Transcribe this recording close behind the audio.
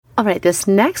All right, this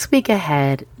next week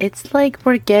ahead, it's like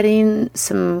we're getting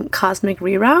some cosmic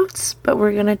reroutes, but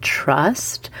we're going to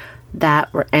trust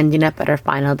that we're ending up at our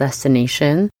final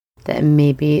destination, that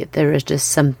maybe there was just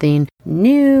something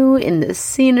new in the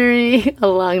scenery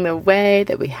along the way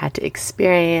that we had to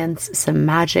experience, some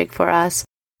magic for us.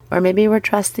 Or maybe we're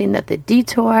trusting that the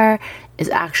detour is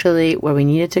actually where we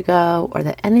needed to go, or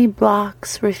that any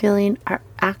blocks we're feeling are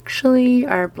actually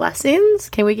our blessings.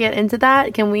 Can we get into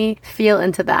that? Can we feel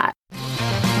into that?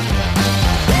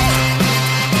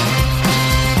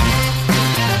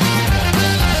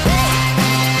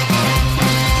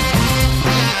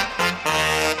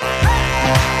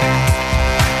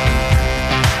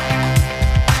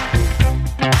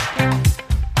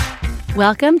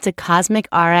 Welcome to Cosmic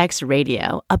RX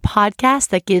Radio, a podcast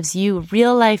that gives you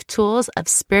real-life tools of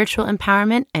spiritual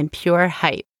empowerment and pure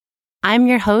hype. I'm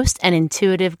your host and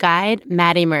intuitive guide,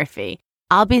 Maddie Murphy.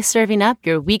 I'll be serving up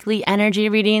your weekly energy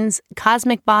readings,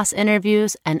 cosmic boss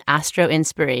interviews, and astro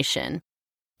inspiration.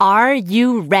 Are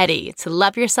you ready to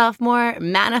love yourself more,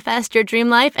 manifest your dream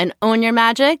life, and own your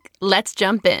magic? Let's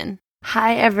jump in.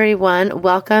 Hi, everyone.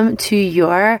 Welcome to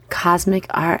your Cosmic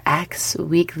RX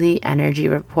Weekly Energy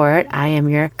Report. I am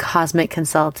your cosmic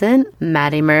consultant,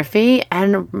 Maddie Murphy,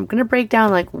 and I'm going to break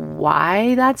down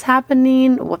why that's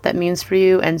happening, what that means for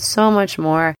you, and so much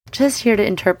more. Just here to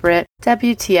interpret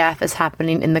WTF is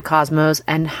happening in the cosmos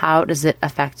and how does it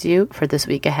affect you for this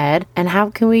week ahead, and how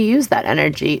can we use that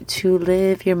energy to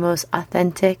live your most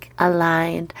authentic,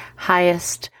 aligned,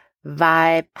 highest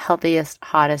vibe, healthiest,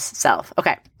 hottest self.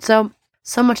 Okay, so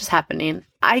much is happening.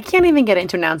 I can't even get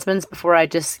into announcements before I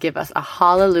just give us a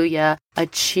hallelujah, a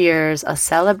cheers, a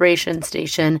celebration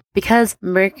station, because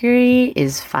Mercury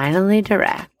is finally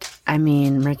direct. I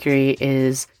mean, Mercury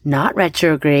is not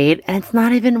retrograde, and it's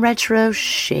not even retro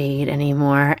shade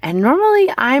anymore. And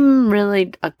normally I'm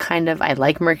really I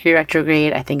like Mercury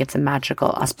retrograde. I think it's a magical,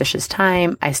 auspicious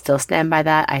time. I still stand by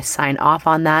that. I sign off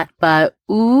on that. But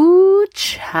ooh,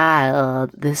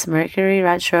 child, this Mercury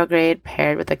retrograde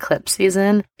paired with eclipse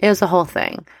season, it was a whole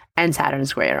thing. And Saturn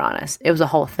square Uranus. It was a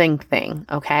whole thing,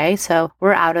 okay? So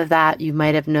we're out of that. You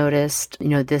might have noticed,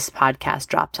 this podcast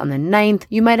drops on the 9th.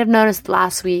 You might have noticed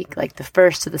last week, the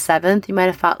 1st to the 7th, you might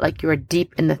have felt like you were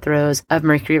deep in the throes of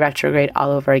Mercury retrograde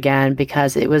all over again,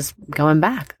 because it was going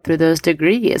back through those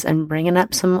degrees and bringing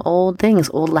up some old things,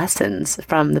 old lessons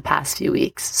from the past few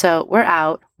weeks. So we're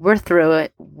out. We're through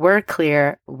it. We're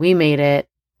clear. We made it.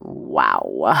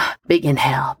 Wow. Big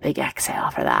inhale, big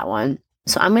exhale for that one.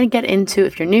 So I'm going to get into,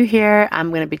 if you're new here, I'm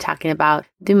going to be talking about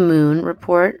the moon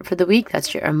report for the week.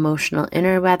 That's your emotional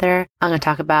inner weather. I'm going to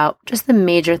talk about just the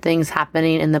major things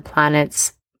happening in the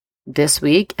planets this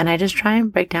week. And I just try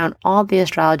and break down all the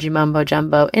astrology mumbo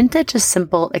jumbo into just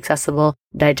simple, accessible,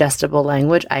 digestible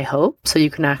language, I hope. So you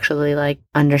can actually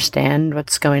understand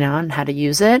what's going on, how to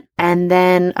use it. And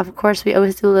then, of course, we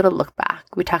always do a little look back.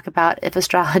 We talk about if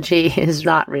astrology is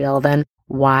not real, then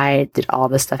why did all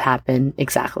this stuff happen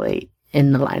exactly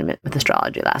in alignment with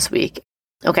astrology last week.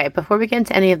 Okay, before we get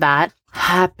into any of that,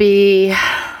 happy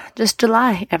just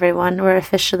July, everyone. We're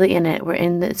officially in it. We're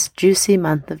in this juicy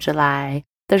month of July.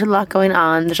 There's a lot going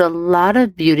on. There's a lot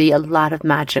of beauty, a lot of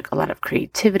magic, a lot of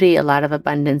creativity, a lot of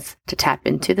abundance to tap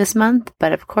into this month.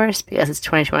 But of course, because it's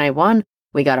 2021,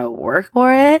 we got to work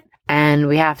for it. And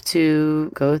we have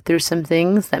to go through some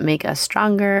things that make us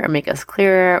stronger or make us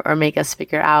clearer or make us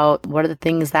figure out what are the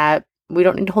things that we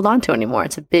don't need to hold on to anymore.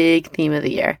 It's a big theme of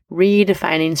the year.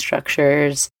 Redefining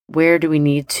structures. Where do we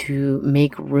need to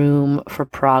make room for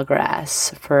progress,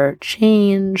 for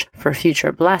change, for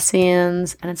future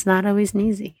blessings? And it's not always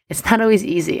easy. It's not always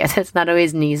easy. It's not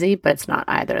always easy, but it's not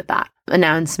either of that.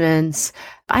 Announcements.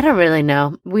 I don't really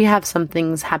know. We have some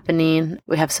things happening.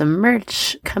 We have some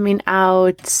merch coming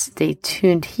out. Stay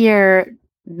tuned here.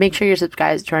 Make sure you're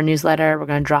subscribed to our newsletter. We're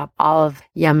going to drop all of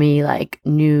yummy,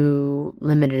 new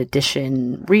limited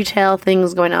edition retail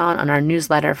things going on our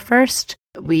newsletter first.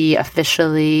 We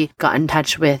officially got in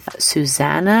touch with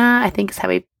Susanna, I think is how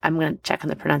I'm going to check on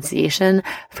the pronunciation,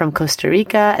 from Costa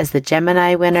Rica as the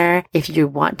Gemini winner. If you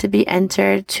want to be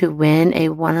entered to win a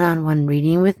one-on-one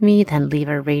reading with me, then leave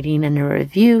a rating and a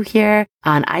review here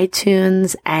on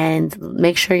iTunes, and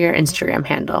make sure your Instagram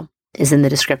handle is in the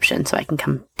description so I can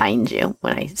come find you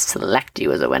when I select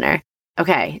you as a winner.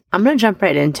 Okay, I'm going to jump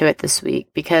right into it this week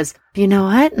because you know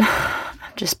what?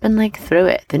 I've just been through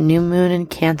it. The new moon and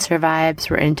Cancer vibes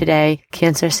we're in today.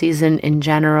 Cancer season in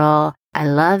general. I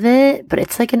love it, but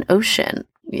it's like an ocean.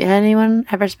 Anyone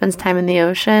ever spends time in the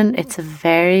ocean? It's a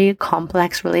very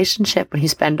complex relationship when you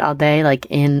spend all day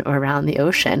in or around the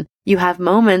ocean. You have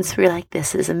moments where you're like,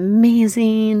 this is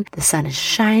amazing. The sun is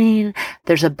shining.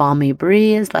 There's a balmy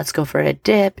breeze. Let's go for a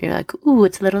dip. You're like, ooh,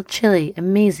 it's a little chilly.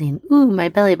 Amazing. Ooh, my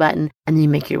belly button. And then you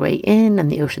make your way in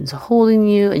and the ocean's holding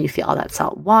you and you feel all that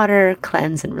salt water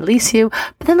cleanse and release you.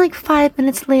 But then like 5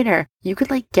 minutes later, you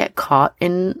could like get caught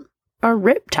in a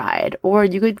riptide, or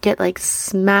you could get like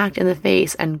smacked in the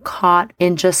face and caught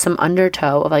in just some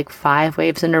undertow of like 5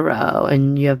 waves in a row,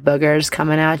 and you have boogers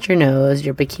coming out your nose,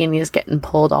 your bikini is getting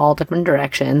pulled all different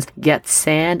directions, get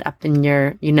sand up in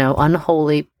your,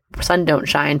 unholy sun don't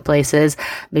shine places.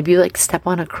 Maybe you like step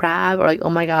on a crab, or like, oh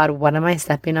my God, what am I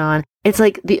stepping on? It's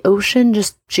like the ocean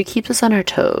she keeps us on our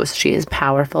toes. She is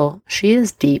powerful. She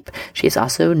is deep. She is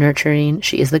also nurturing.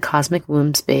 She is the cosmic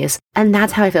womb space. And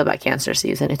that's how I feel about Cancer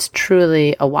season. It's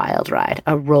truly a wild ride,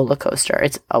 a roller coaster.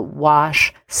 It's a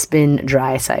wash, spin,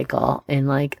 dry cycle in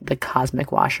like the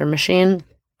cosmic washer machine.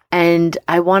 And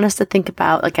I want us to think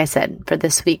about, like I said, for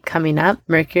this week coming up,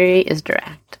 Mercury is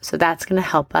direct. So that's going to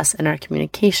help us in our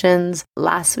communications.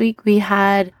 Last week we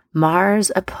had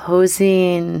Mars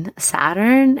opposing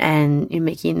Saturn and you're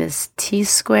making this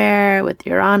T-square with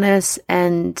Uranus,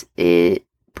 and it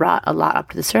brought a lot up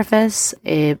to the surface.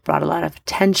 It brought a lot of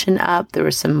tension up. There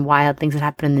were some wild things that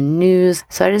happened in the news.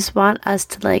 So I just want us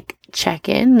to like check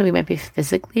in. We might be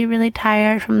physically really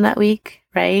tired from that week,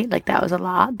 right? Like that was a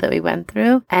lot that we went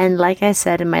through. And like I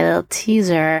said in my little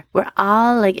teaser, we're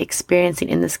all like experiencing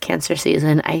in this Cancer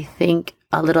season, I think,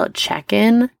 a little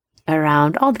check-in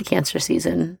around all the Cancer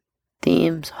season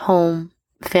themes: home,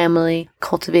 family,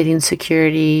 cultivating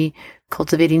security,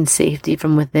 cultivating safety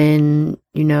from within,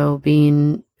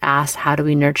 being asked, how do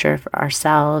we nurture for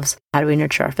ourselves? How do we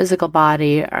nurture our physical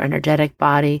body, our energetic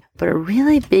body? But a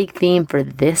really big theme for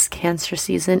this Cancer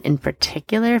season in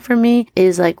particular for me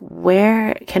is like,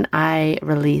 where can I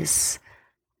release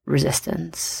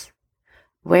resistance?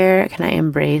 Where can I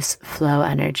embrace flow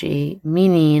energy?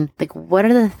 Meaning, like, what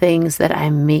are the things that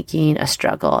I'm making a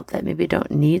struggle that maybe don't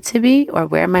need to be? Or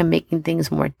where am I making things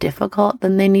more difficult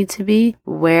than they need to be?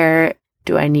 Where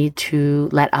do I need to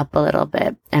let up a little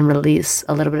bit and release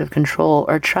a little bit of control,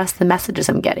 or trust the messages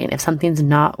I'm getting? If something's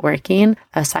not working,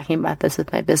 I was talking about this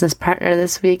with my business partner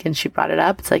this week and she brought it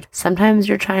up. It's like, sometimes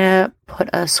you're trying to put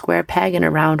a square peg in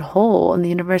a round hole and the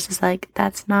universe is like,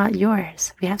 that's not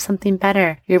yours. We have something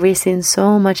better. You're wasting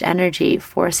so much energy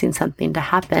forcing something to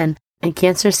happen. And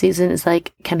Cancer season is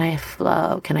like, can I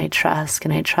flow? Can I trust?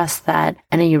 Can I trust that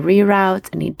any reroutes,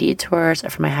 any detours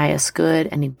are for my highest good?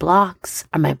 Any blocks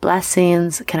are my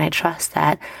blessings? Can I trust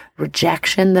that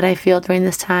rejection that I feel during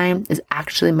this time is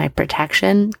actually my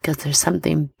protection, because there's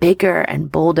something bigger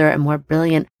and bolder and more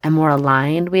brilliant and more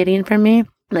aligned waiting for me?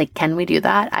 Like, can we do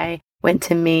that? I went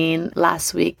to Maine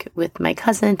last week with my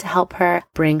cousin to help her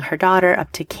bring her daughter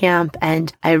up to camp.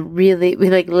 And we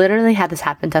like literally had this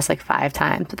happen to us like 5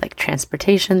 times with like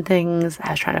transportation things.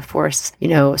 I was trying to force,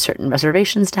 certain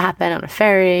reservations to happen on a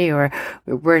ferry, or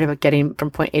we were worried about getting from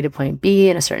point A to point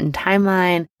B in a certain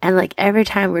timeline. And like every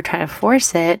time we were trying to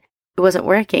force it, it wasn't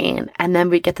working. And then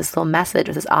we'd get this little message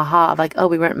with this aha of like, oh,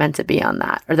 we weren't meant to be on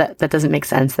that, or that doesn't make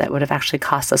sense. That would have actually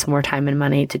cost us more time and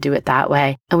money to do it that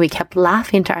way. And we kept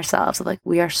laughing to ourselves of like,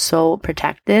 we are so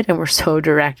protected and we're so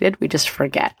directed. We just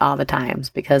forget all the times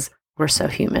because we're so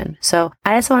human. So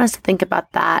I just want us to think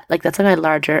about that. Like, that's my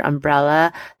larger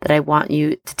umbrella that I want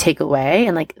you to take away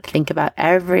and like think about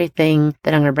everything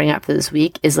that I'm going to bring up for this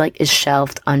week is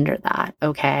shelved under that.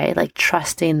 Okay. Like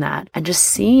trusting that and just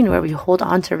seeing where we hold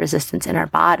on to resistance in our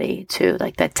body too,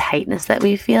 like that tightness that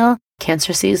we feel.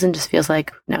 Cancer season just feels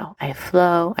like, no, I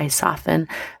flow, I soften,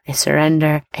 I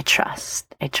surrender, I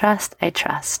trust, I trust, I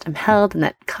trust. I'm held in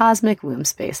that cosmic womb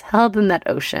space, held in that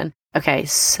ocean. Okay.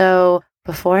 So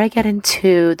before I get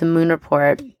into the moon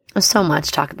report, there's so much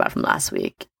to talk about from last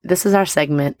week. This is our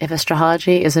segment. If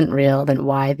astrology isn't real, then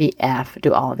why the F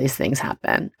do all of these things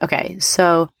happen? Okay,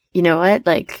 so you know what?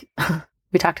 Like,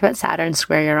 we talked about Saturn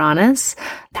square Uranus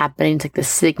happening. It's like the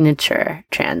signature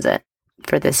transit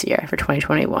for this year, for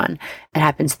 2021. It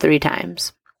happens 3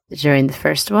 times. During the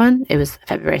first one, it was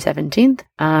February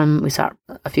 17th. We saw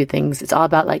a few things. It's all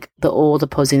about like the old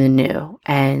opposing the new,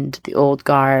 and the old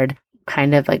guard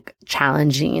kind of like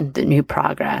challenging the new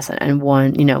progress, and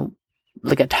one,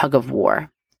 like a tug of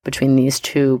war between these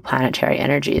 2 planetary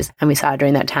energies. And we saw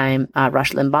during that time,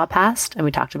 Rush Limbaugh passed, and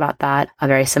we talked about that.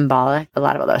 Very symbolic. A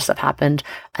lot of other stuff happened.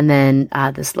 And then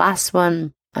this last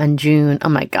one on June, oh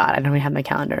my God, I don't even have my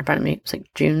calendar in front of me. It was like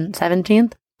June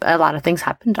 17th. A lot of things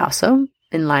happened also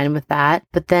in line with that.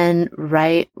 But then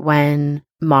right when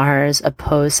Mars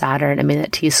opposed Saturn and made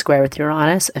that T-square with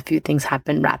Uranus, a few things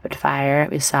happened rapid fire.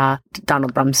 We saw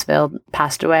Donald Rumsfeld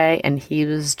passed away, and he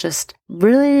was just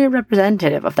really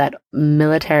representative of that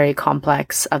military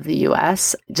complex of the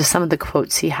U.S. Just some of the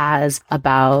quotes he has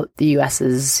about the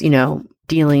U.S.'s,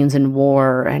 dealings in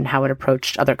war and how it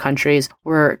approached other countries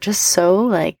were just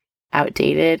so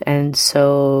outdated and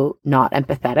so not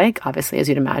empathetic, obviously, as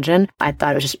you'd imagine. I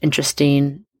thought it was just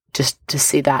interesting just to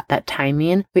see that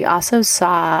timing. We also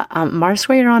saw Mars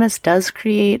square Uranus does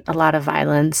create a lot of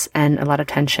violence and a lot of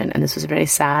tension, and this was very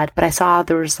sad. But I saw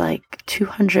there was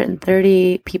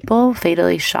 230 people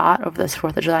fatally shot over this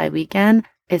 4th of July weekend.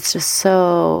 It's just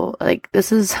so,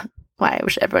 this is why I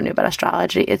wish everyone knew about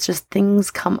astrology. It's just things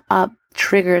come up.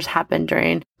 Triggers happen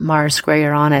during Mars square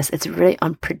Uranus. It's really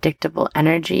unpredictable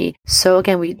energy. So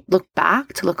again, we look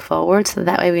back to look forward, so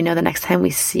that way we know the next time we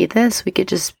see this, we could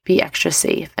just be extra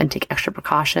safe and take extra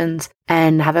precautions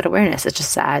and have that awareness. It's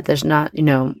just sad. There's not,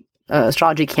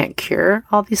 astrology can't cure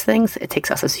all these things. It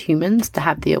takes us as humans to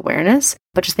have the awareness,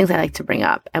 but just things I like to bring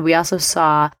up. And we also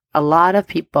saw a lot of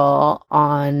people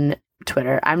on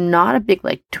Twitter. I'm not a big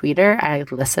tweeter. I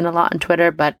listen a lot on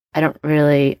Twitter, but I don't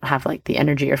really have the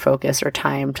energy or focus or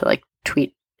time to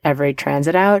tweet every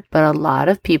transit out. But a lot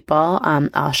of people,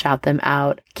 I'll shout them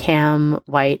out, Cam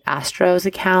White Astro's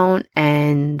account,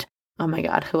 and oh my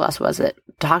God, who else was it?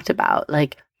 Talked about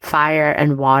fire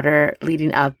and water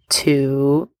leading up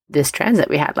to this transit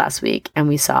we had last week. And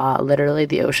we saw literally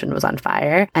the ocean was on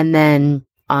fire. And then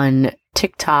on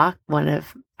TikTok, one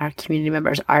of our community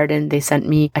members, Arden, they sent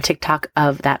me a TikTok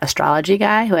of that astrology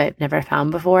guy who I've never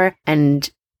found before. And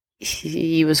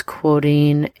he was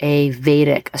quoting a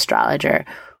Vedic astrologer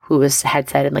who had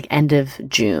said in end of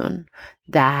June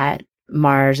that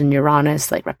Mars and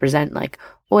Uranus represent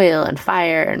oil and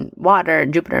fire and water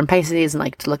and Jupiter and Pisces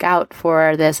and to look out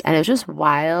for this. And it was just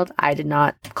wild. I did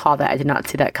not call that. I did not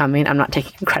see that coming. I'm not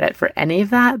taking credit for any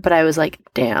of that, but I was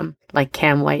damn,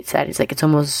 Cam White said, he's it's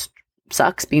almost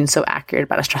sucks being so accurate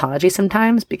about astrology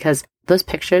sometimes, because those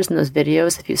pictures and those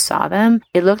videos, if you saw them,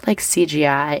 it looked like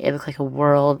CGI. It looked like a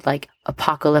world,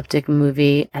 apocalyptic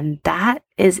movie. And that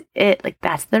is it.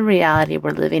 That's the reality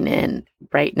we're living in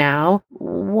right now.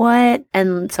 What?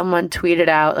 And someone tweeted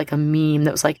out a meme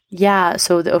that was yeah,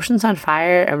 so the ocean's on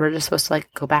fire and we're just supposed to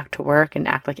go back to work and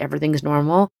act like everything's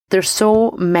normal. There's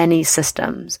so many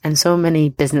systems and so many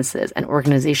businesses and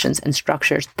organizations and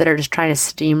structures that are just trying to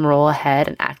steamroll ahead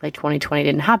and act like 2020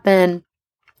 didn't happen.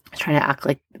 Trying to act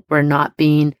like we're not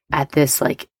being at this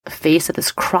face at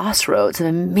this crossroads, an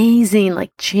amazing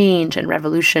change and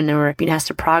revolution, and we're being asked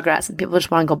to progress, and people just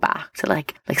want to go back to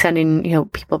sending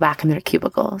people back in their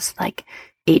cubicles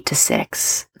 8 to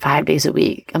 6, 5 days a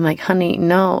week. I'm honey,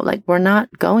 no, we're not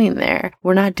going there.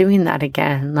 We're not doing that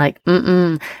again.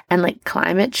 And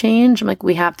climate change, I'm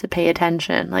we have to pay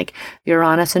attention.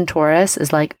 Uranus and Taurus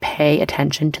is pay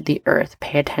attention to the earth,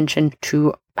 pay attention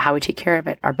to how we take care of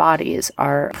it, our bodies,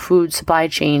 our food supply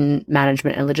chain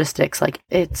management and logistics.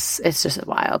 It's just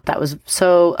wild. That was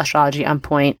so astrology on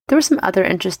point. There were some other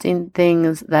interesting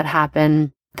things that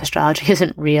happened. Astrology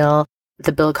isn't real.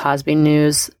 The Bill Cosby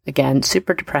news, again,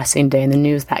 super depressing day in the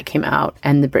news that came out,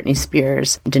 and the Britney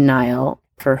Spears denial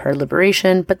for her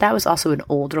liberation. But that was also an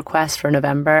old request for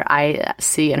November. I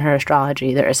see in her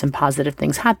astrology there are some positive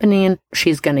things happening.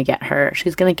 She's going to get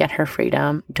her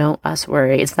freedom. Don't us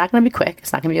worry. It's not going to be quick.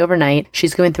 It's not going to be overnight.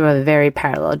 She's going through a very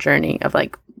parallel journey of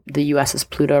the U.S.'s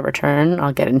Pluto return.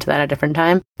 I'll get into that at a different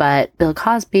time. But Bill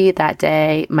Cosby, that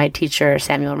day, my teacher,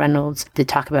 Samuel Reynolds, did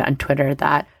talk about on Twitter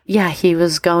that, yeah, he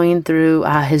was going through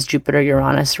his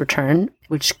Jupiter-Uranus return,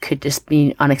 which could just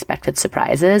be unexpected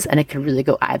surprises, and it could really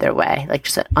go either way,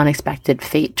 just an unexpected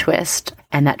fate twist.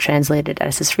 And that translated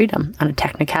as his freedom on a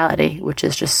technicality, which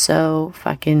is just so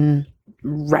fucking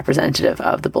representative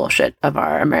of the bullshit of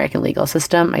our American legal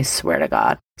system. I swear to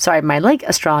God. Sorry, my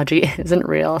astrology isn't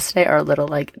real today, or a little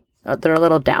they're a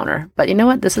little downer, but you know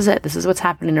what? This is it. This is what's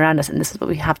happening around us, and this is what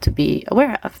we have to be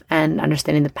aware of, and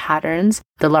understanding the patterns,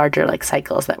 the larger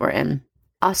cycles that we're in.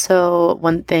 Also,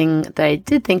 one thing that I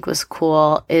did think was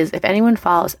cool is if anyone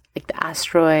follows the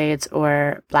asteroids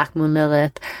or Black Moon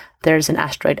Lilith, there's an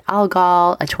asteroid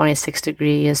Algol at 26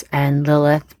 degrees, and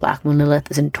Lilith, Black Moon Lilith,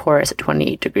 is in Taurus at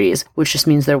 28 degrees, which just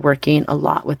means they're working a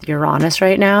lot with Uranus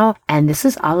right now. And this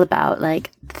is all about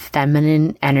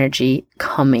feminine energy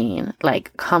coming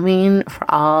for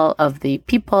all of the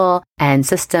people and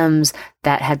systems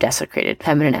that have desecrated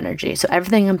feminine energy. So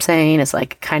everything I'm saying is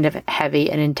kind of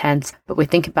heavy and intense, but we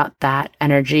think about that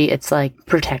energy, it's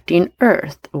protecting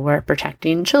Earth, or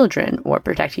protecting children, or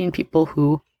protecting people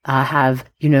who have,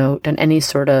 done any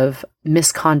sort of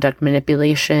misconduct,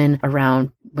 manipulation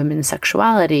around women's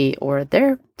sexuality or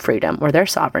their freedom or their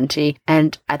sovereignty.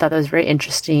 And I thought that was very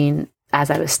interesting. As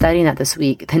I was studying that this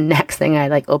week, the next thing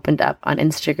I opened up on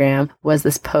Instagram was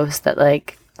this post that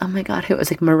oh my God, it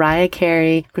was Mariah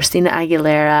Carey, Christina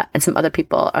Aguilera, and some other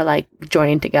people are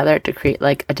joining together to create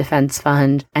a defense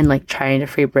fund and trying to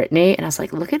free Britney. And I was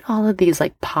look at all of these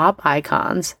pop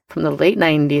icons from the late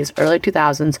 90s, early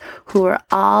 2000s, who were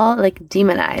all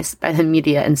demonized by the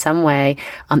media in some way,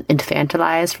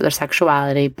 infantilized for their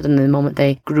sexuality. But then the moment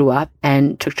they grew up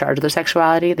and took charge of their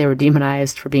sexuality, they were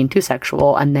demonized for being too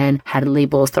sexual and then had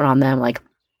labels thrown on them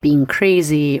being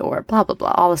crazy or blah, blah,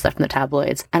 blah, all the stuff from the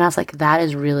tabloids. And I was that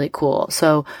is really cool.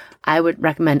 So I would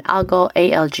recommend Algol,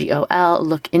 ALGOL,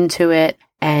 look into it.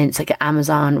 And it's an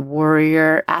Amazon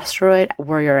warrioress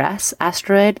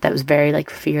asteroid that was very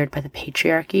feared by the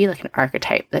patriarchy, an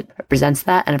archetype that represents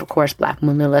that. And of course, Black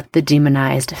Moon Lilith, the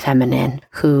demonized feminine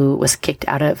who was kicked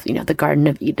out of, the Garden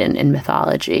of Eden in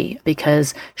mythology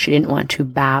because she didn't want to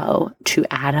bow to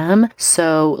Adam.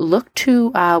 So look to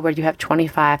where you have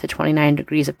 25 to 29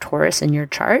 degrees of Taurus in your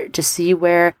chart to see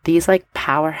where these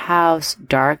powerhouse,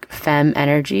 dark femme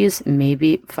energies may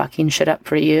be fucking shit up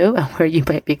for you and where you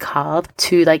might be called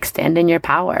to stand in your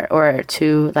power or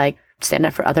to stand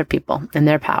up for other people and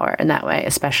their power in that way,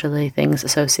 especially things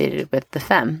associated with the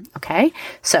femme. Okay.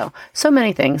 So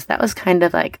many things. That was kind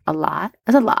of a lot.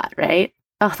 That's a lot, right?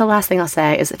 Oh, the last thing I'll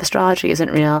say is if astrology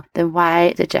isn't real, then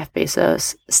why did Jeff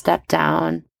Bezos step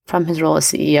down from his role as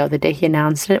CEO? The day he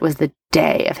announced it was the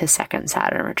day of his second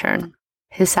Saturn return.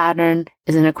 His Saturn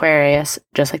is in Aquarius,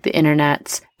 just like the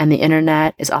internet's, and the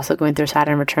internet is also going through a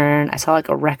Saturn return. I saw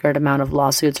a record amount of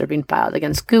lawsuits are being filed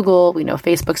against Google. We know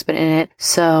Facebook's been in it.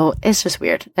 So it's just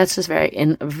weird. That's just very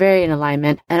in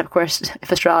alignment. And of course,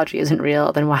 if astrology isn't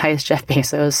real, then why is Jeff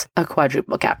Bezos a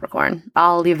quadruple Capricorn?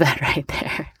 I'll leave that right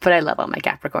there. But I love all my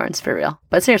Capricorns for real.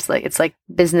 But seriously, it's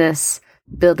business,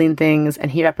 building things,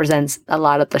 and he represents a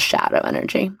lot of the shadow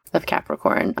energy of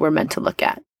Capricorn we're meant to look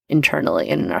at internally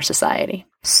and in our society.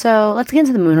 So let's get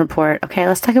into the moon report. Okay,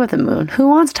 let's talk about the moon. Who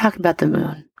wants to talk about the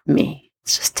moon? Me.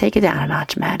 Let's just take it down a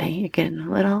notch, Maddie. You're getting a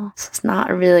little... It's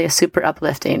not really a super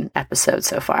uplifting episode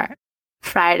so far.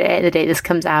 Friday, the day this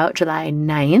comes out, July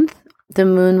 9th, the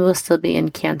moon will still be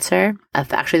in Cancer.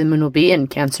 Actually, the moon will be in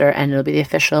Cancer, and it'll be the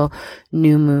official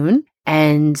new moon.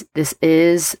 And this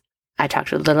is... I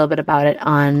talked a little bit about it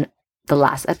on the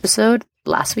last episode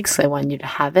last week, so I wanted you to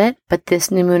have it. But this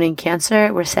new moon in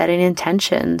Cancer, we're setting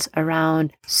intentions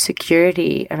around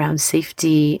security, around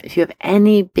safety. If you have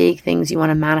any big things you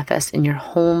want to manifest in your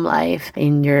home life,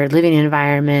 in your living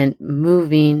environment,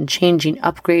 moving, changing,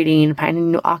 upgrading,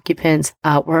 finding new occupants,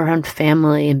 or around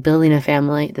family and building a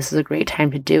family, this is a great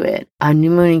time to do it. A new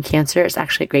moon in Cancer is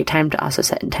actually a great time to also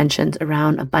set intentions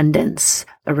around abundance,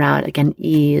 around, again,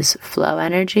 ease, flow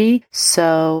energy.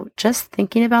 So just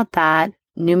thinking about that,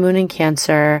 new moon in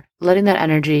Cancer, letting that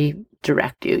energy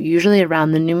direct you. Usually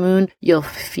around the new moon, you'll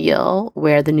feel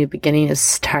where the new beginning is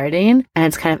starting. And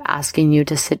it's kind of asking you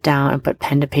to sit down and put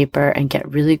pen to paper and get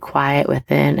really quiet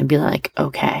within and be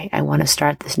okay, I want to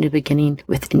start this new beginning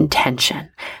with intention.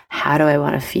 How do I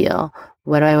want to feel?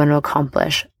 What do I want to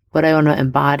accomplish? What do I want to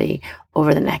embody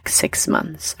over the next 6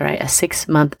 months? All right. A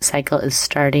 6-month cycle is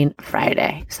starting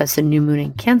Friday. So that's the new moon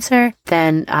in Cancer.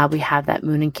 Then we have that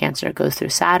moon in Cancer goes through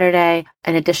Saturday.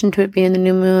 In addition to it being the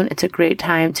new moon, it's a great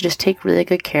time to just take really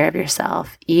good care of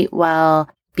yourself. Eat well,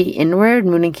 be inward.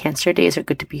 Moon in Cancer days are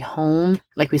good to be home.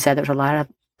 Like we said, there was a lot of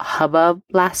hubbub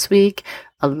last week,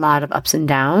 a lot of ups and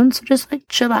downs. So just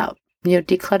chill out,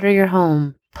 declutter your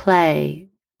home, play,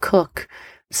 cook,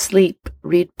 sleep,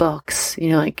 read books.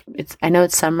 I know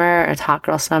it's summer, it's hot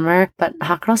girl summer, but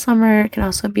hot girl summer can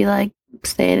also be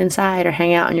staying inside or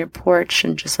hang out on your porch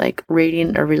and just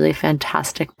reading a really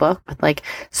fantastic book with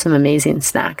some amazing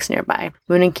snacks nearby.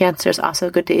 Moon in Cancer is also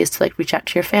good days to reach out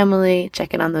to your family,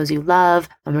 check in on those you love.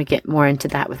 I'm going to get more into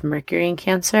that with Mercury in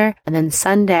Cancer. And then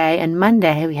Sunday and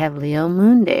Monday, we have Leo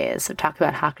moon days. So talk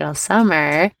about hot girl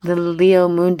summer. The Leo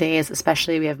moon days,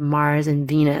 especially we have Mars and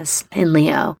Venus in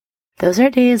Leo. Those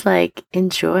are days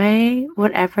enjoy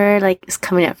whatever is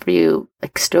coming up for you.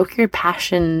 Stoke your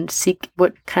passion, seek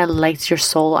what kind of lights your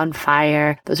soul on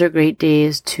fire. Those are great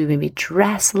days to maybe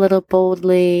dress a little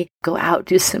boldly, go out,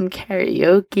 do some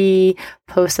karaoke,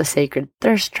 post a sacred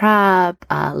thirst trap,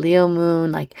 Leo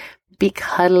moon, be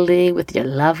cuddly with your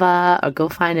lover or go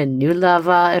find a new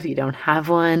lover if you don't have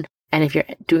one. And if you're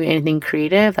doing anything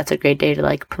creative, that's a great day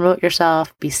to promote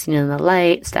yourself, be seen in the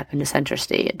light, step into center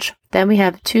stage. Then we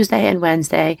have Tuesday and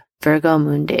Wednesday, Virgo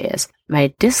moon days.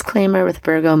 My disclaimer with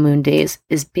Virgo moon days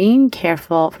is being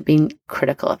careful for being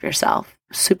critical of yourself.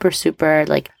 super, super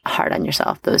like hard on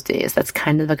yourself those days. That's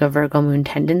kind of like a Virgo moon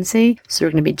tendency. So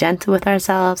we're going to be gentle with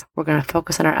ourselves. We're going to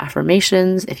focus on our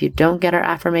affirmations. If you don't get our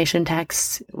affirmation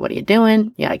texts, what are you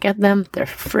doing? You got to get them. They're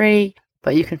free,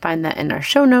 but you can find that in our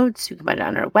show notes. You can find it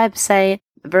on our website.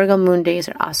 Virgo moon days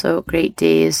are also great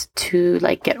days to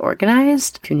like get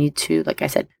organized. If you need to, like I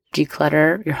said,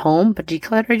 declutter your home, but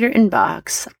declutter your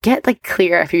inbox. Get like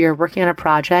clear if you're working on a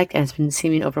project and it's been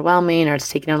seeming overwhelming or it's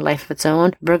taking on a life of its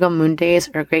own. Virgo moon days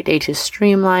are a great day to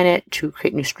streamline it, to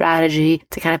create new strategy,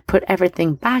 to kind of put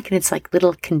everything back in its like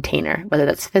little container, whether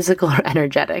that's physical or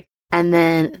energetic. And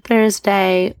then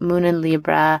Thursday, moon in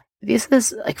Libra. This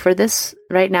is like for this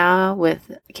right now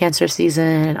with Cancer season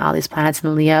and all these planets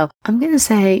in Leo, I'm going to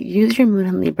say use your moon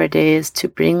and Libra days to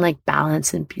bring like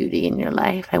balance and beauty in your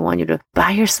life. I want you to buy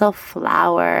yourself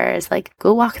flowers, like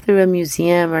go walk through a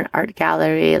museum or an art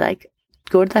gallery, like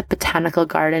go to that botanical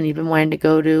garden you've been wanting to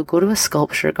go to a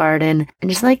sculpture garden,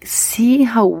 and just like see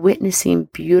how witnessing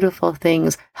beautiful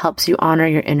things helps you honor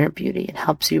your inner beauty. It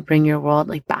helps you bring your world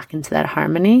like back into that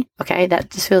harmony. Okay, that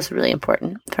just feels really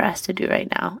important for us to do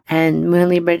right now. And Moon and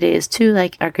Libra days too,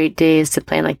 like are great days to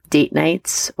plan like date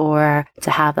nights or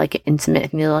to have like an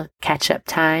intimate little catch up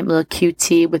time, a little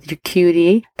QT with your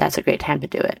cutie. That's a great time to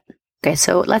do it. Okay,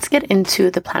 so let's get into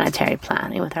the planetary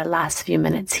planning with our last few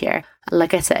minutes here.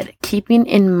 Like I said, keeping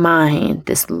in mind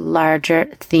this larger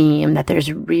theme that there's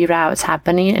reroutes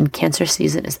happening and Cancer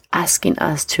season is asking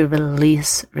us to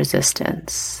release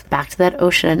resistance. Back to that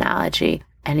ocean analogy.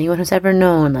 Anyone who's ever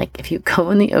known, like if you go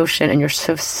in the ocean and you're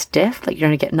so stiff, like you're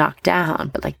going to get knocked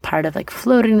down, but like part of like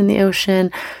floating in the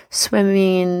ocean,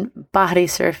 swimming, body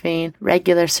surfing,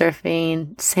 regular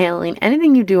surfing, sailing,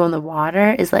 anything you do on the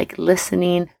water is like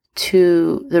listening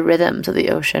to the rhythms of the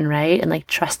ocean, right? And like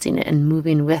trusting it and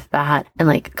moving with that and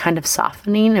like kind of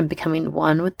softening and becoming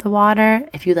one with the water.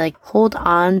 If you like hold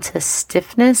on to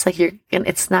stiffness, like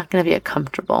it's not going to be a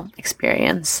comfortable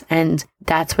experience. And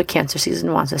that's what Cancer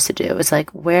season wants us to do. It's like,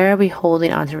 where are we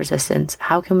holding on to resistance?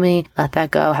 How can we let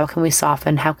that go? How can we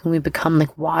soften? How can we become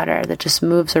like water that just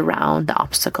moves around the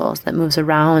obstacles, that moves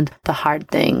around the hard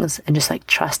things, and just like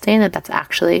trusting that that's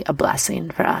actually a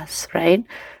blessing for us, right?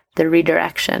 The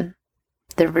redirection,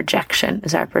 the rejection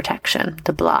is our protection.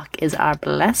 The block is our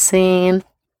blessing.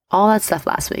 All that stuff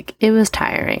last week. It was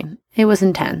tiring. It was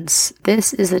intense.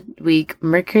 This is a week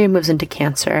Mercury moves into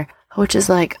Cancer, which is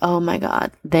like, oh my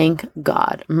God, thank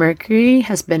God. Mercury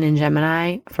has been in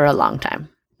Gemini for a long time.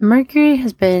 Mercury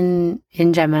has been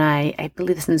in Gemini, I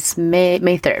believe, since May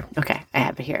 3rd. Okay, I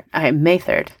have it here. Okay, May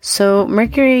 3rd. So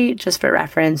Mercury, just for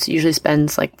reference, usually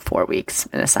spends like 4 weeks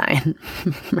in a sign.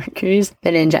 Mercury's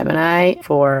been in Gemini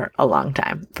for a long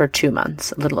time, for 2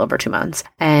 months, a little over 2 months.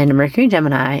 And Mercury in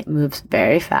Gemini moves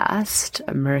very fast.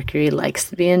 Mercury likes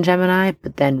to be in Gemini,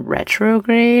 but then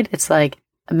retrograde, it's like,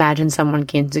 imagine someone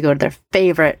came to go to their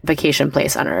favorite vacation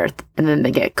place on earth and then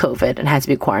they get COVID and has to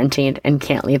be quarantined and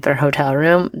can't leave their hotel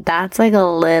room. That's like a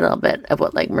little bit of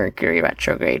what like Mercury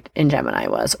retrograde in Gemini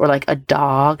was. Or like a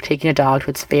dog, taking a dog to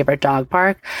its favorite dog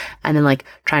park and then like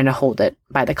trying to hold it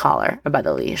by the collar or by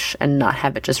the leash and not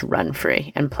have it just run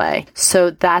free and play.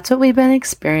 So that's what we've been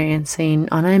experiencing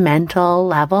on a mental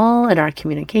level in our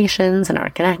communications and our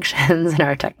connections and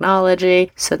our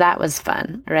technology. So that was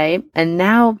fun, right? And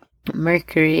now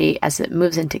Mercury, as it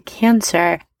moves into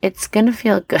Cancer, it's going to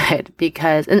feel good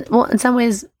because, in some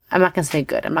ways, I'm not going to say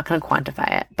good. I'm not going to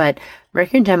quantify it, but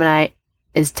Mercury in Gemini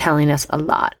is telling us a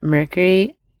lot.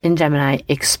 Mercury in Gemini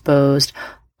exposed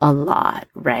a lot,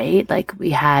 right? Like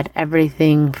we had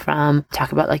everything from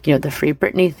talk about like, the Free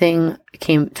Britney thing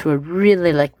came to a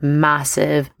really like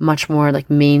massive, much more like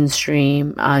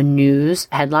mainstream news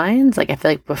headlines. Like I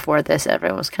feel like before this,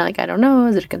 everyone was kind of like, I don't know,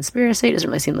 is it a conspiracy? It doesn't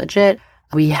really seem legit.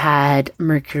 We had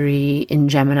Mercury in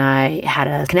Gemini had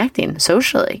us connecting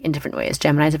socially in different ways.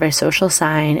 Gemini is a very social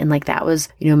sign. And like that was,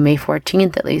 May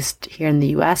 14th, at least here in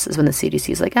the US, is when the CDC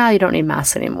is like, you don't need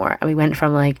masks anymore. And we went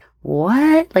from like,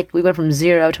 what? Like we went from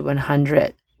 0 to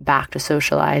 100, back to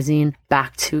socializing,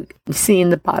 back to seeing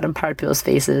the bottom part of people's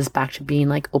faces, back to being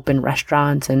like open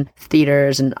restaurants and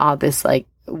theaters and all this like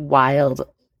wild.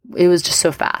 It was just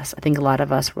so fast. I think a lot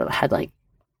of us had like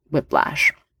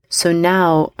whiplash. So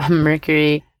now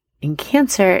Mercury in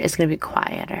Cancer is going to be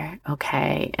quieter,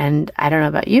 okay? And I don't know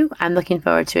about you, I'm looking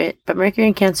forward to it. But Mercury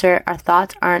in Cancer, our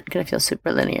thoughts aren't going to feel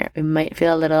super linear. We might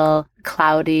feel a little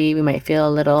cloudy, we might feel a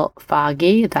little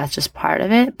foggy. That's just part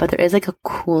of it. But there is like a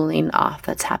cooling off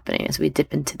that's happening as we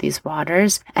dip into these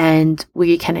waters. And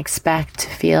we can expect to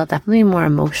feel definitely more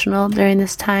emotional during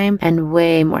this time and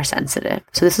way more sensitive.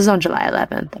 So this is on July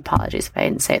 11th. Apologies if I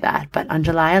didn't say that. But on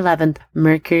July 11th,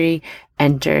 Mercury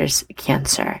enters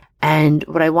Cancer. And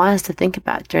what I want us to think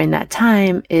about during that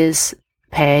time is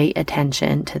pay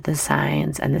attention to the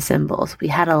signs and the symbols. We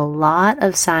had a lot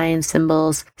of signs,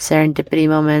 symbols, serendipity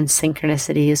moments,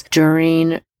 synchronicities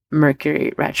during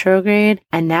Mercury retrograde,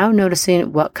 and now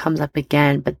noticing what comes up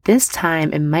again. But this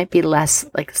time it might be less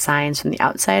like signs from the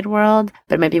outside world,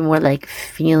 but it might be more like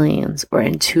feelings or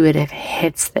intuitive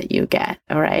hits that you get.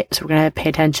 All right. So we're going to pay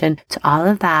attention to all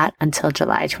of that until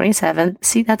July 27th.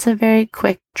 See, that's a very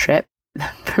quick trip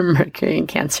for Mercury in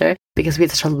Cancer because we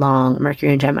had such a long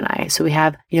Mercury in Gemini. So we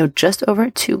have, just over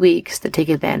 2 weeks to take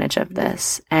advantage of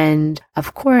this. And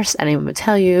of course, anyone would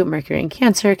tell you Mercury in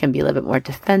Cancer can be a little bit more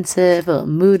defensive, a little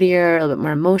moodier, a little bit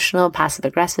more emotional, passive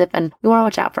aggressive. And we want to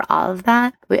watch out for all of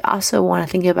that. We also want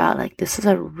to think about this is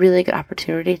a really good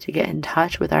opportunity to get in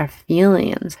touch with our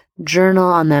feelings. Journal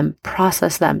on them,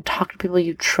 process them, talk to people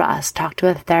you trust, talk to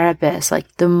a therapist.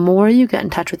 The more you get in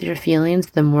touch with your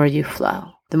feelings, the more you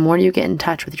flow. The more you get in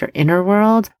touch with your inner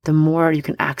world, the more you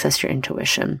can access your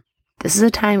intuition. This is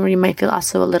a time where you might feel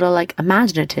also a little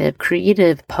imaginative,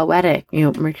 creative, poetic.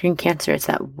 Mercury in Cancer, it's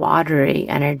that watery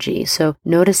energy. So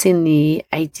noticing the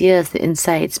ideas, the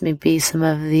insights, maybe some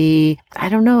of the,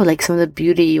 some of the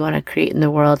beauty you want to create in the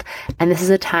world. And this is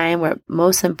a time where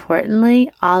most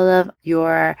importantly, all of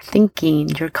your thinking,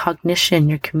 your cognition,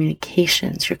 your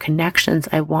communications, your connections,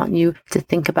 I want you to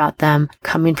think about them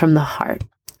coming from the heart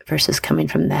versus coming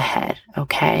from the head,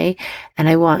 okay? And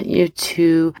I want you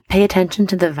to pay attention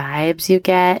to the vibes you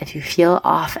get. If you feel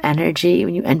off energy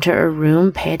when you enter a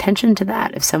room, pay attention to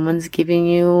that. If someone's giving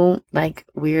you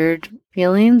weird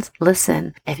feelings,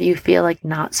 listen. If you feel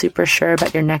not super sure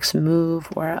about your next move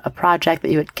or a project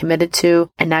that you had committed to,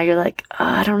 and now you're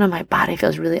I don't know, my body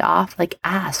feels really off,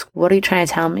 ask, what are you trying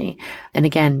to tell me? And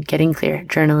again, getting clear,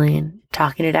 journaling,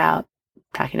 talking it out,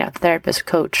 therapist,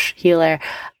 coach, healer,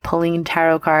 pulling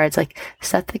tarot cards,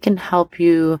 stuff that can help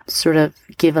you sort of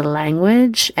give a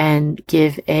language and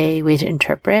give a way to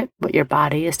interpret what your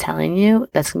body is telling you.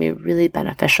 That's going to be really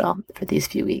beneficial for these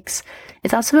few weeks.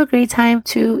 It's also a great time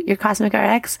to your Cosmic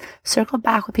RX, circle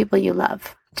back with people you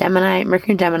love.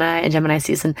 Mercury in Gemini and Gemini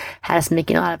season had us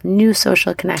making a lot of new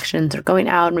social connections or going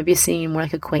out and maybe seeing more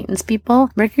acquaintance people.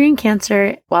 Mercury in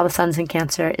Cancer, while the sun's in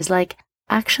Cancer, is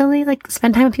actually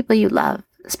spend time with people you love.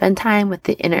 Spend time with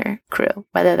the inner crew,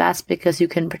 whether that's because you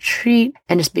can retreat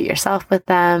and just be yourself with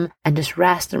them and just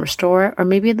rest and restore, or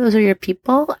maybe those are your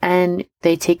people and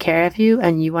they take care of you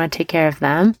and you want to take care of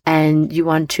them and you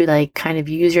want to kind of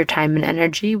use your time and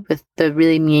energy with the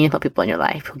really meaningful people in your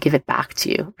life who give it back to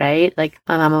you, right? My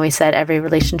mom always said every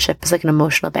relationship is an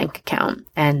emotional bank account,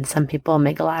 and some people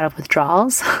make a lot of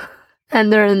withdrawals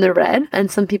and they're in the red.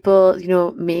 And some people,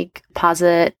 make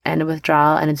deposit and a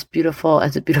withdrawal, and it's beautiful.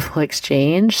 It's a beautiful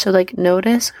exchange. So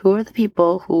notice who are the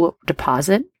people who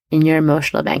deposit in your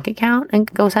emotional bank account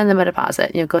and go send them a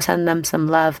deposit. Go send them some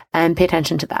love and pay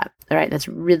attention to that. All right. That's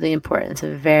really important. It's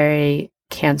a very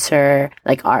Cancer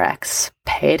RX.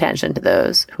 Pay attention to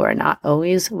those who are not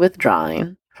always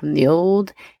withdrawing from the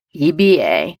old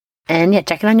EBA. And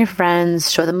check in on your friends,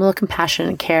 show them a little compassion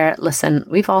and care. Listen,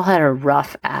 we've all had a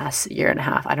rough ass year and a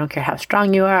half. I don't care how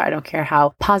strong you are. I don't care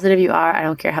how positive you are. I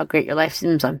don't care how great your life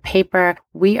seems on paper.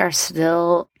 We are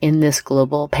still in this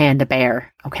global panda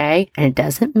bear, okay? And it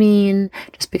doesn't mean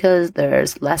just because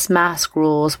there's less mask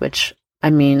rules, which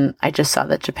I just saw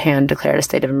that Japan declared a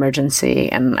state of emergency,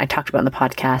 and I talked about on the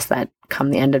podcast that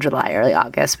come the end of July, early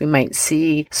August, we might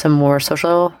see some more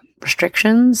social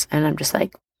restrictions. And I'm just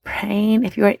praying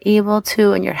if you are able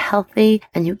to and you're healthy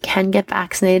and you can get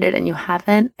vaccinated and you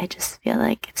haven't, I just feel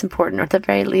it's important, or at the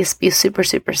very least be super,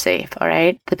 super safe. All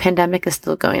right. The pandemic is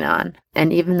still going on.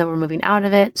 And even though we're moving out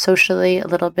of it socially a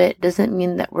little bit, doesn't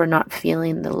mean that we're not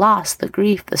feeling the loss, the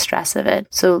grief, the stress of it.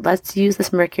 So let's use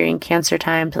this Mercury in Cancer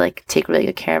time to take really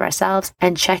good care of ourselves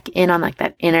and check in on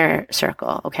that inner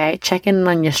circle. Okay. Check in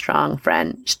on your strong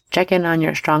friend, check in on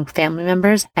your strong family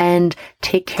members, and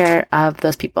take care of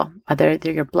those people, whether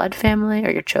they're your blood family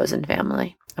or your chosen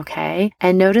family. Okay.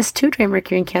 And notice too, during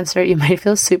Mercury in Cancer, you might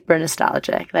feel super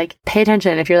nostalgic. Pay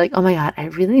attention if you're oh my God, I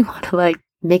really want to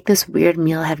make this weird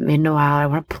meal I haven't made in a while. I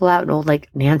want to pull out an old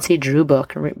Nancy Drew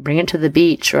book and bring it to the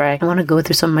beach, or I want to go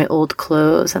through some of my old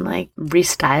clothes and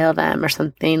restyle them or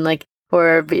something,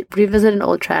 or revisit an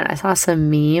old trend. I saw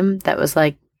some meme that was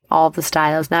all the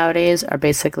styles nowadays are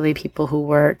basically people who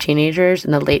were teenagers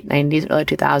in the late 90s, early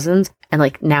 2000s,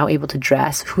 and now able to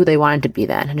dress who they wanted to be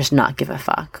then and just not give a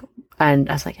fuck And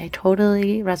I was like, I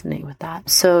totally resonate with that.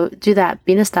 So do that.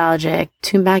 Be nostalgic,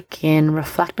 tune back in,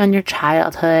 reflect on your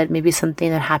childhood. Maybe something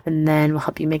that happened then will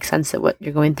help you make sense of what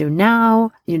you're going through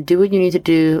now. You do what you need to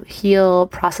do, heal,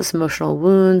 process emotional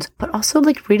wounds, but also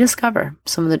like rediscover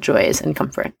some of the joys and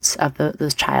comforts of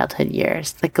those childhood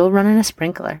years. Like go run in a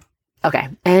sprinkler. Okay.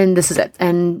 And this is it.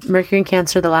 And Mercury in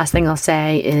Cancer, the last thing I'll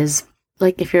say is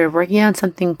like, if you're working on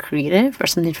something creative or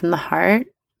something from the heart,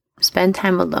 spend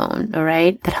time alone, all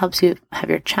right? That helps you have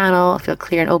your channel feel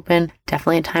clear and open.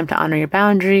 Definitely a time to honor your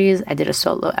boundaries. I did a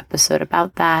solo episode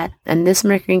about that. And this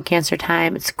Mercury in Cancer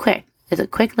time, it's quick. It's a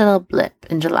quick little blip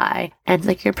in July. And it's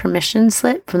like your permission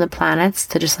slip from the planets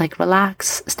to just like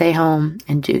relax, stay home,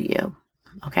 and do you.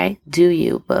 Okay? Do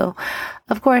you, boo.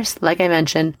 Of course, like I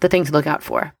mentioned, the thing to look out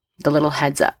for. The little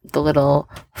heads up, the little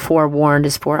forewarned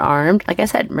is forearmed. Like I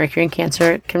said, Mercury in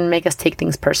Cancer can make us take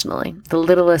things personally. The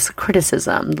littlest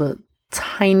criticism, the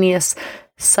tiniest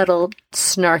subtle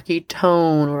snarky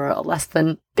tone or a less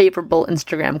than favorable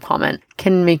Instagram comment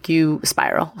can make you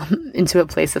spiral into a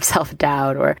place of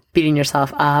self-doubt or beating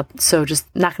yourself up. So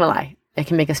just not gonna lie, it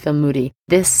can make us feel moody.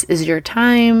 This is your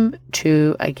time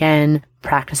to, again,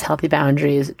 practice healthy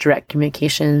boundaries, direct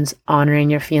communications,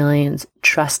 honoring your feelings,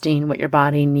 trusting what your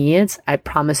body needs. I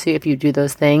promise you, if you do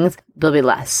those things, there'll be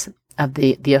less of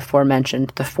the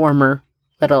aforementioned, the former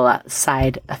little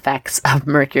side effects of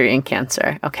Mercury in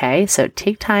Cancer. Okay, so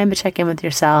take time to check in with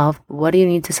yourself. What do you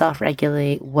need to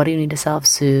self-regulate? What do you need to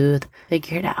self-soothe?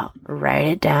 Figure it out. Write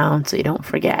it down so you don't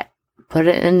forget. Put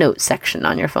it in a note section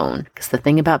on your phone. Because the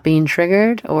thing about being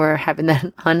triggered or having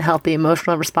that unhealthy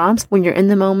emotional response, when you're in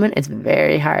the moment, it's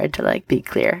very hard to like be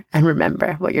clear and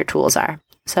remember what your tools are.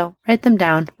 So write them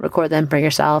down, record them for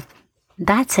yourself.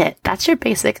 That's it. That's your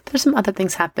basic. There's some other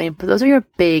things happening, but those are your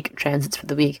big transits for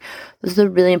the week. Those are the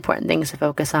really important things to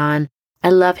focus on. I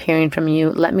love hearing from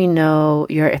you. Let me know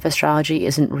your if astrology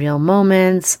isn't real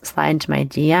moments. Slide into my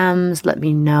DMs. Let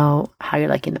me know how you're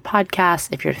liking the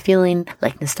podcast. If you're feeling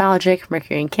like nostalgic,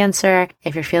 Mercury in Cancer.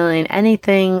 If you're feeling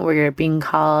anything where you're being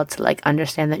called to like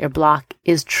understand that your block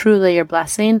is truly your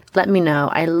blessing, let me know.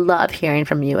 I love hearing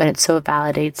from you, and it so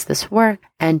validates this work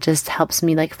and just helps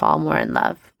me like fall more in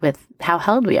love with how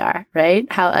held we are,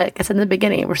 right? How, like I said in the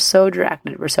beginning, we're so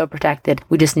directed, we're so protected.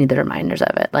 We just need the reminders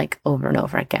of it, like over and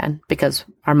over again, because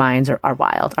our minds are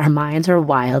wild. Our minds are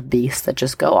wild beasts that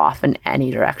just go off in any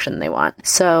direction they want.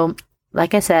 So,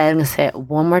 like I said, I'm going to say it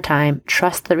one more time.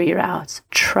 Trust the reroutes.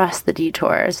 Trust the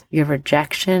detours. Your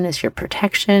rejection is your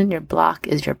protection. Your block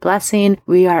is your blessing.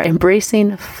 We are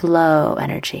embracing flow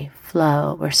energy.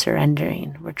 Flow. We're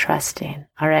surrendering. We're trusting.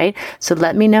 All right. So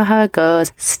let me know how it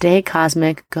goes. Stay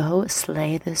cosmic. Go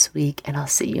slay this week, and I'll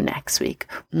see you next week.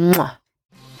 Mwah.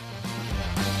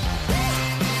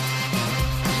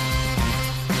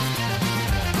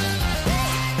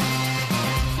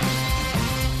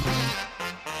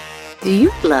 Do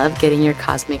you love getting your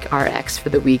Cosmic RX for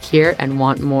the week here and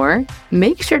want more?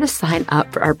 Make sure to sign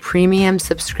up for our premium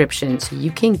subscription so you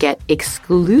can get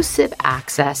exclusive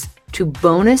access to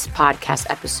bonus podcast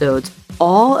episodes,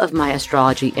 all of my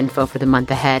astrology info for the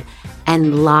month ahead,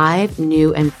 and live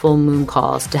new and full moon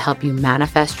calls to help you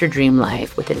manifest your dream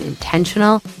life with an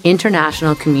intentional,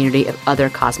 international community of other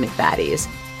cosmic baddies.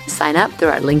 Sign up through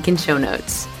our link in show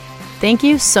notes. Thank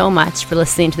you so much for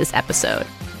listening to this episode.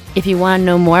 If you want to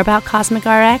know more about Cosmic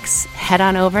RX, head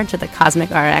on over to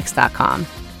thecosmicrx.com.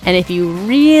 And if you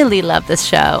really love this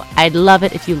show, I'd love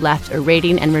it if you left a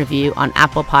rating and review on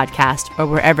Apple Podcasts or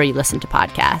wherever you listen to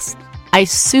podcasts. I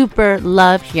super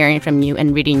love hearing from you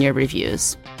and reading your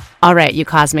reviews. All right, you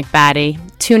cosmic baddie,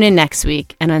 tune in next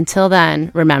week. And until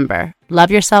then, remember,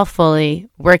 love yourself fully,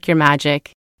 work your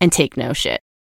magic, and take no shit.